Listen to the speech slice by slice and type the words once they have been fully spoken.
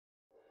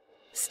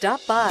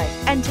Stop by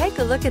and take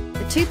a look at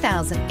the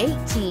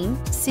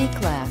 2018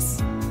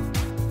 C-Class.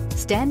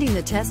 Standing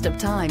the test of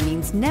time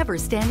means never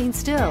standing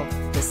still.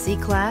 The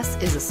C-Class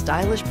is a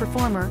stylish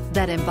performer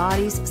that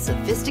embodies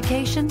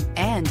sophistication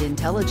and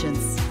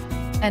intelligence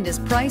and is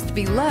priced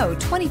below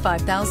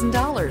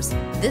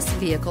 $25,000. This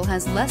vehicle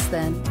has less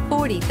than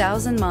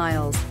 40,000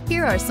 miles.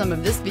 Here are some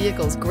of this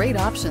vehicle's great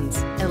options: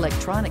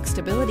 electronic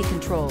stability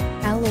control,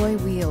 alloy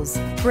wheels,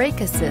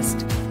 brake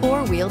assist,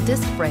 four-wheel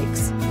disc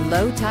brakes,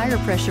 low tire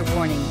pressure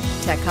warning,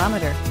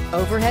 tachometer,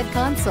 overhead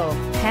console,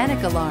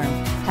 panic alarm,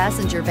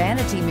 passenger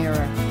vanity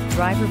mirror,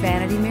 driver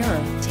vanity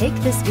mirror. Take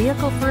this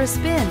vehicle for a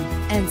spin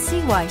and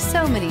see why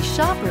so many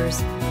shoppers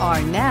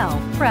are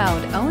now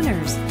proud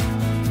owners.